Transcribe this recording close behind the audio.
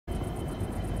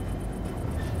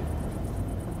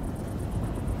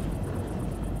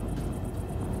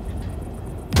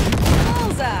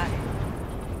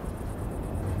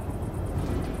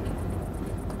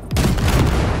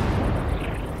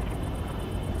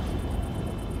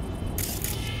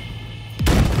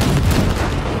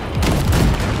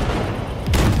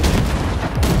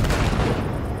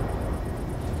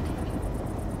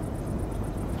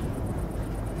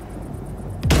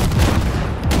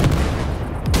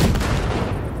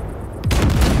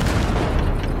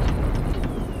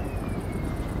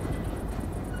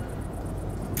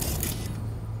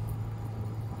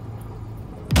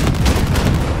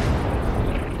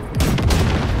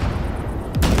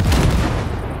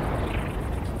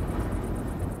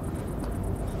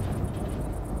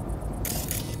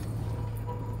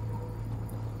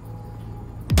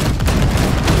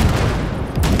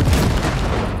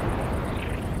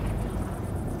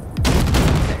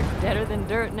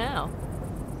now.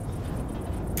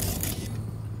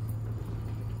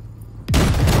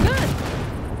 Good!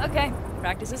 Okay,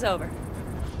 practice is over.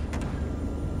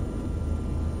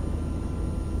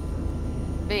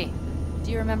 B,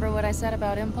 do you remember what I said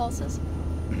about impulses?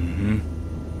 Mm-hmm.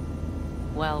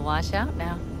 Well, watch out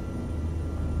now.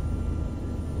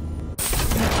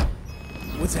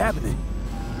 What's happening?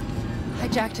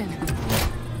 Hijacked in.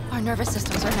 Our nervous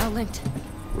systems are now linked.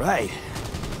 Right.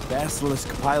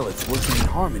 Basilisk pilots working in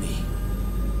harmony.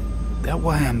 That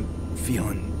why I'm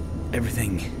feeling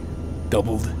everything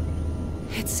doubled?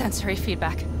 It's sensory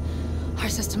feedback. Our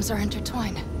systems are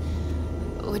intertwined.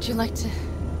 Would you like to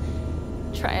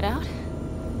try it out?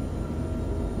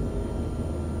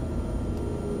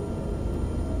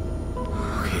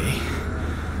 Okay.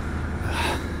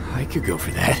 I could go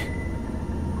for that.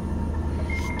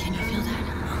 Can you feel that?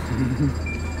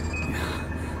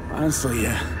 Honestly,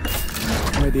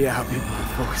 no idea how people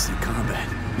can focus in combat.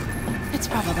 It's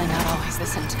probably not always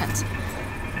this intense.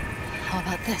 How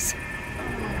about this?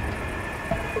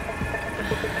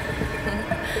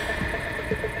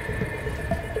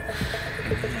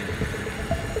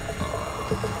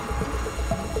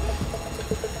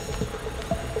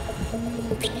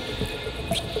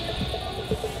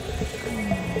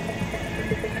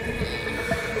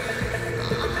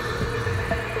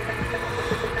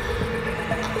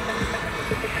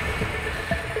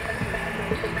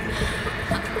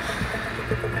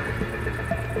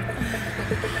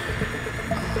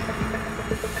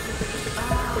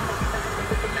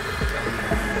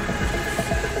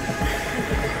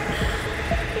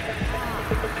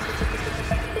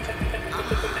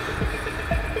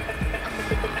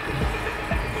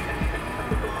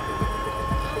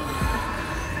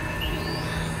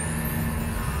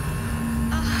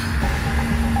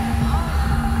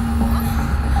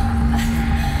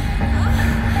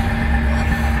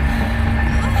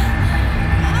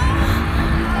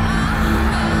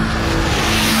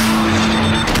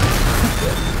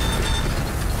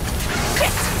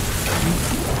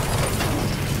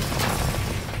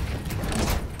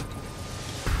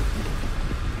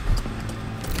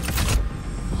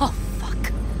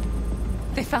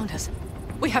 Found us.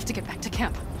 We have to get back to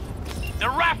camp. They're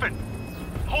rapping!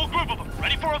 Whole group of them,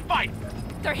 ready for a fight!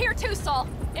 They're here too, Saul.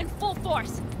 In full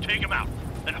force. Take them out.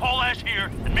 Then haul ass here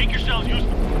and make yourselves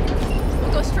useful.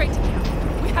 We'll go straight to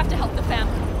camp. We have to help the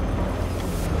family.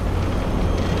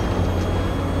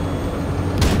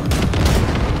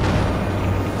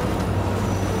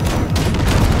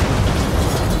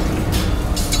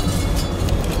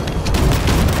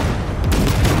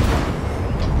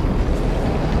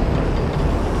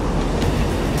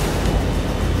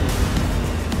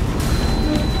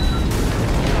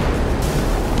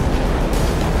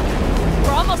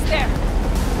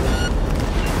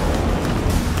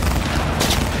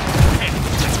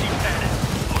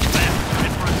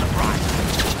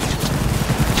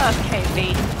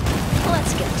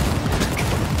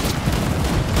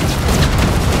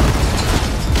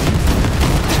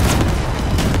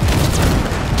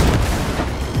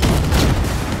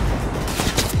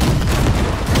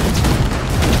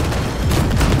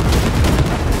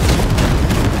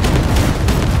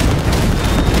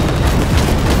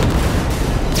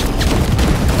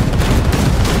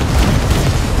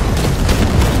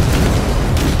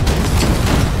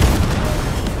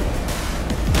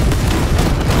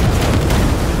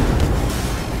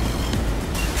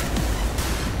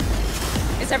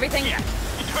 Everything? Yeah,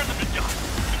 you turned them to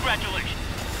dust. Congratulations.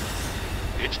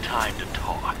 It's time to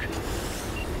talk.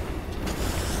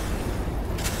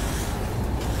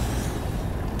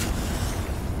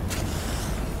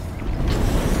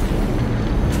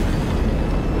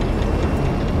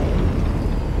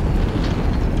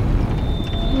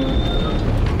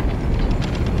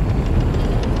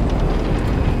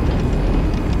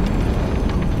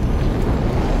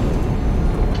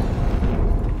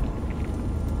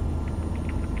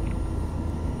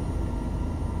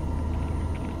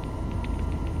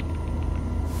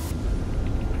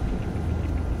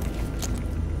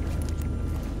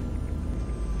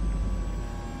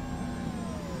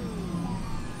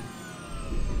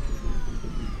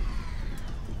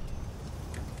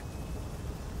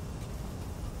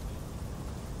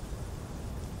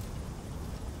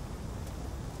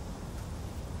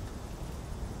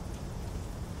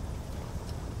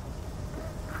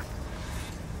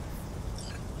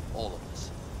 All of us,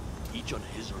 each on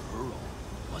his or her own,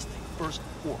 must think first and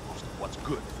foremost of what's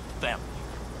good for the family.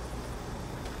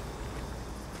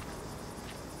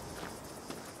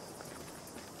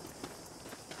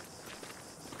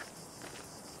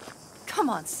 Come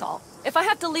on, Saul. If I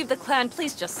have to leave the clan,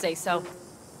 please just say so.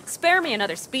 Spare me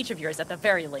another speech of yours at the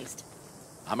very least.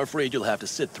 I'm afraid you'll have to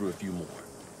sit through a few more.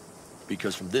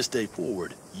 Because from this day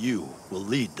forward, you will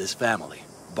lead this family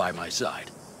by my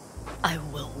side. I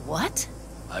will what?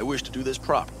 I wish to do this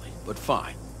properly, but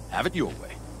fine. Have it your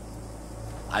way.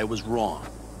 I was wrong.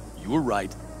 You were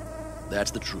right.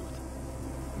 That's the truth.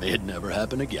 May it never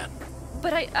happen again.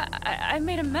 But I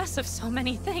made a mess of so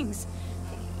many things.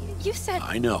 You said...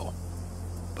 I know.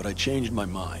 But I changed my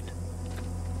mind.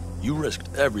 You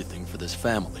risked everything for this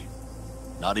family,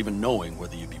 not even knowing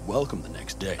whether you'd be welcome the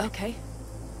next day. Okay.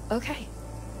 Okay.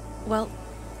 Well,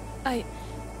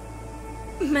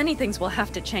 many things will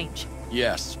have to change.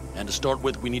 Yes, and to start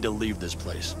with, we need to leave this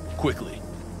place. Quickly.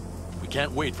 We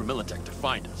can't wait for Militech to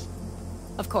find us.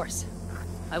 Of course.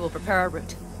 I will prepare our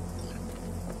route.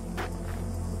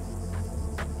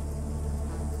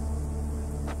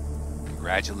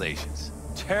 Congratulations.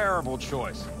 Terrible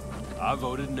choice. I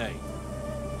voted nay.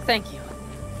 Thank you.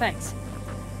 Thanks.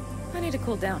 I need to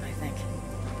cool down, I think.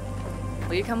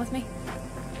 Will you come with me?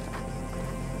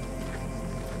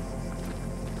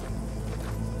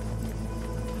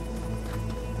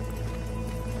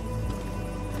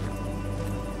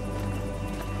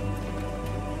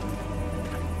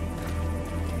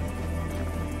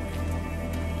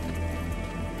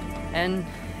 An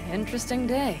interesting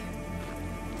day.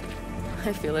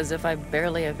 I feel as if I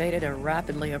barely evaded a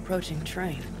rapidly approaching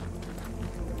train.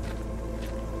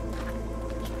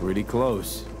 It's pretty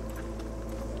close.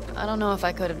 I don't know if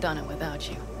I could have done it without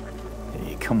you.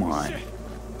 Hey, come on.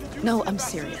 No, I'm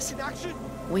serious.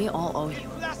 We all owe you.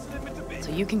 So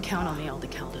you can count on the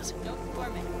Aldecaldos.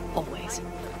 Always.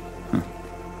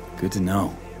 Good to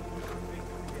know.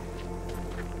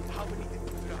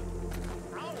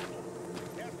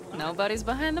 Nobody's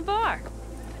behind the bar.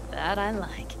 That I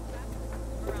like.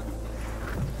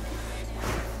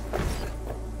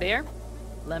 Beer?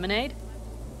 Lemonade?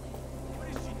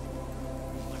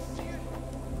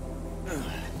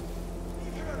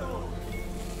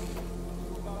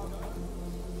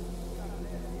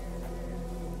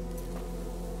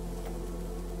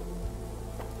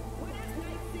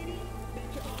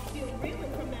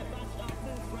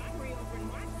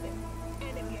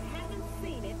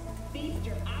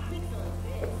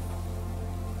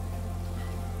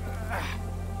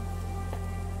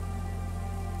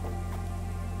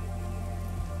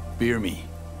 Beer me.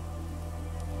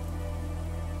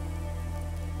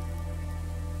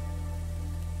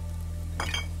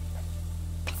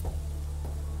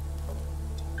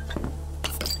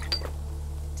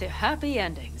 To happy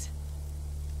endings.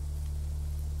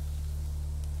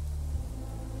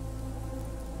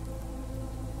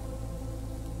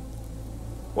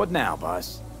 What now,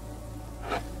 boss?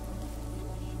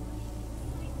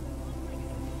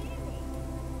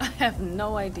 I have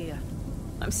no idea.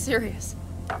 I'm serious.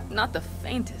 Not the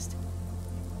faintest.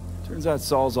 Turns out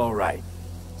Saul's all right.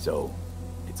 So,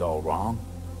 it's all wrong?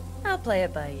 I'll play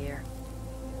it by ear.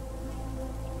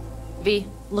 V,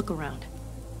 look around.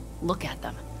 Look at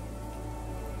them.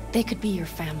 They could be your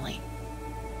family.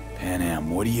 Panam,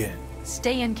 what do you...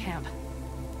 Stay in camp.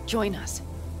 Join us.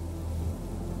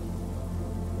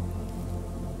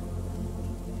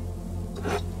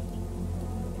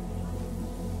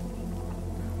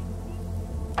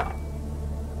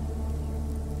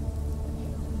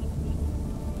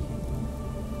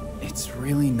 It's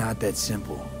really not that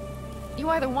simple. You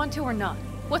either want to or not.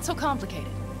 What's so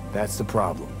complicated? That's the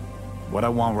problem. What I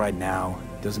want right now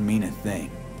doesn't mean a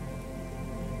thing.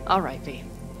 All right, V.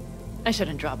 I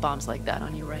shouldn't drop bombs like that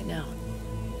on you right now.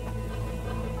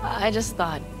 I just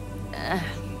thought...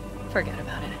 forget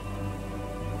about it.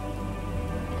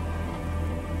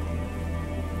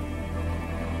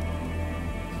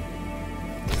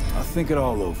 I'll think it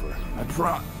all over. I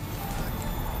promise.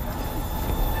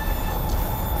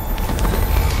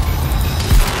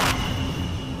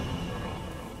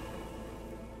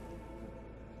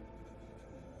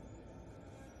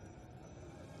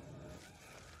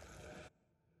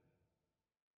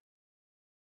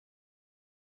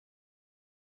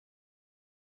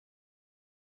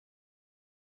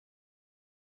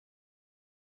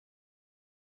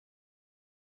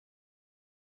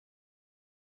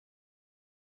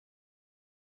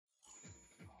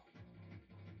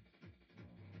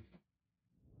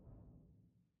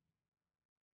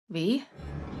 V?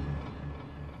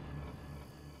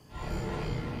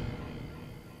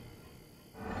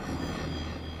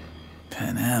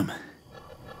 Panam.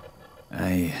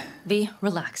 V,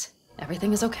 relax.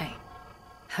 Everything is okay.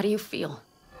 How do you feel?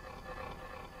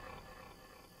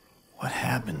 What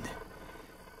happened?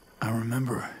 I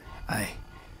remember,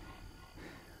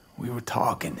 we were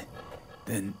talking.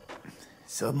 Then,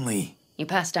 suddenly... You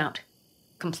passed out.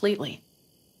 Completely.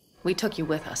 We took you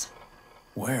with us.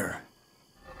 Where?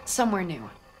 Somewhere new.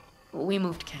 We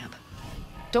moved camp.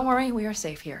 Don't worry, we are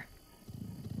safe here.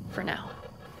 For now.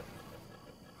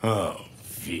 Oh,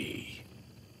 V.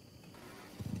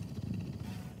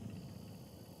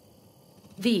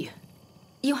 V,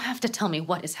 you have to tell me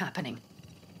what is happening.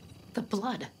 The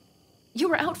blood. You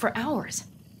were out for hours.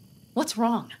 What's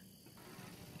wrong?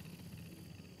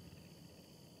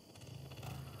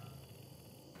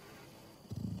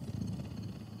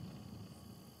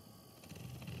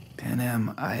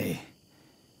 Panam,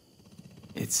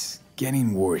 it's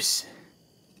getting worse.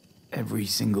 Every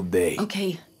single day.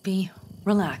 Okay, V,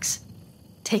 relax.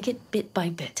 Take it bit by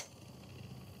bit.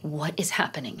 What is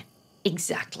happening?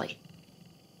 Exactly.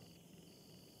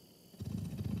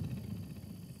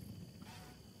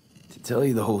 To tell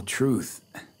you the whole truth,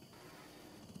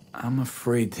 I'm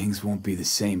afraid things won't be the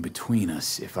same between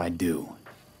us if I do.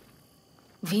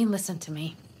 V, listen to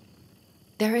me.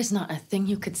 There is not a thing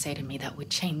you could say to me that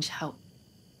would change how...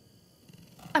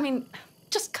 I mean,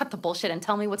 just cut the bullshit and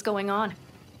tell me what's going on.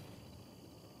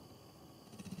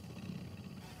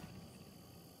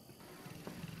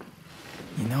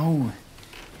 You know,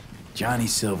 Johnny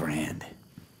Silverhand.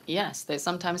 Yes, they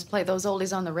sometimes play those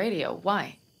oldies on the radio.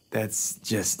 Why? That's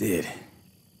just it.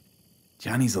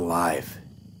 Johnny's alive.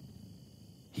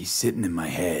 He's sitting in my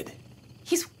head.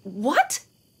 He's what?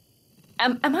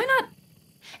 Am I not...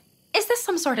 Is this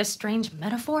some sort of strange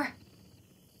metaphor?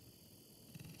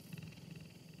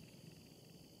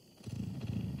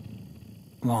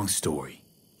 Long story.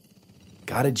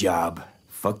 Got a job,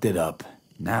 fucked it up.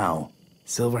 Now,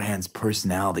 Silverhand's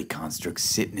personality construct's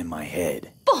sitting in my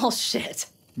head. Bullshit!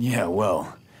 Yeah,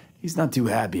 well, he's not too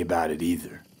happy about it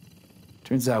either.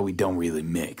 Turns out we don't really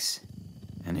mix.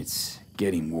 And it's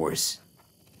getting worse.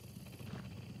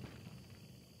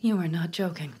 You are not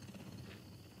joking.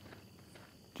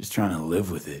 Just trying to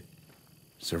live with it.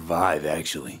 Survive,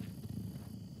 actually.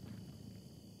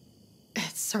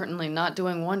 It's certainly not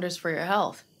doing wonders for your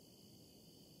health.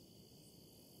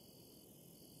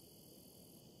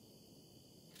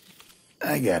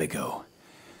 I gotta go.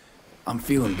 I'm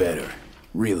feeling better.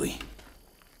 Really.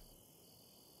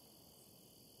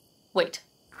 Wait.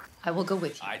 I will go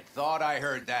with you. I thought I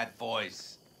heard that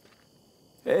voice.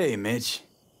 Hey, Mitch.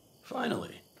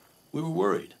 Finally. We were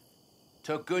worried.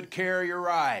 Took good care of your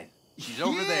ride. She's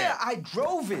over there. Yeah, I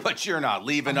drove it. But you're not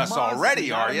leaving A us monster, already,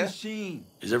 not are a you? Machine.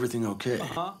 Is everything okay?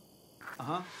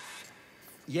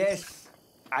 Yes,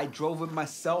 I drove it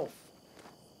myself.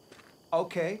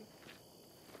 Okay.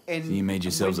 And So you made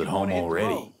yourselves when at you home wanna hit the already?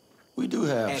 road? We do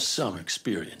have Excellent. some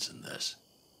experience in this.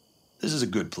 This is a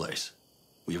good place.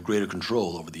 We have greater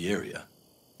control over the area.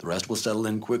 The rest will settle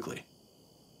in quickly.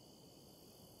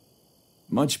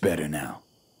 Much better now.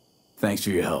 Thanks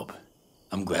for your help.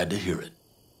 I'm glad to hear it.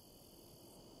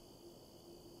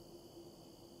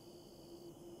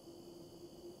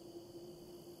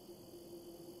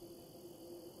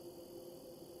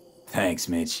 Thanks,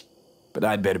 Mitch. But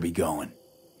I'd better be going.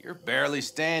 You're barely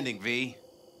standing, V.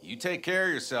 You take care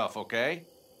of yourself, okay?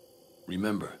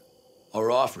 Remember,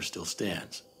 our offer still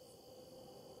stands.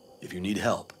 If you need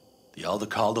help, the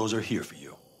Aldecaldos are here for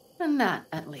you. And that,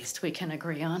 at least, we can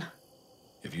agree on.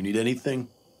 If you need anything,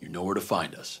 you know where to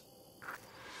find us.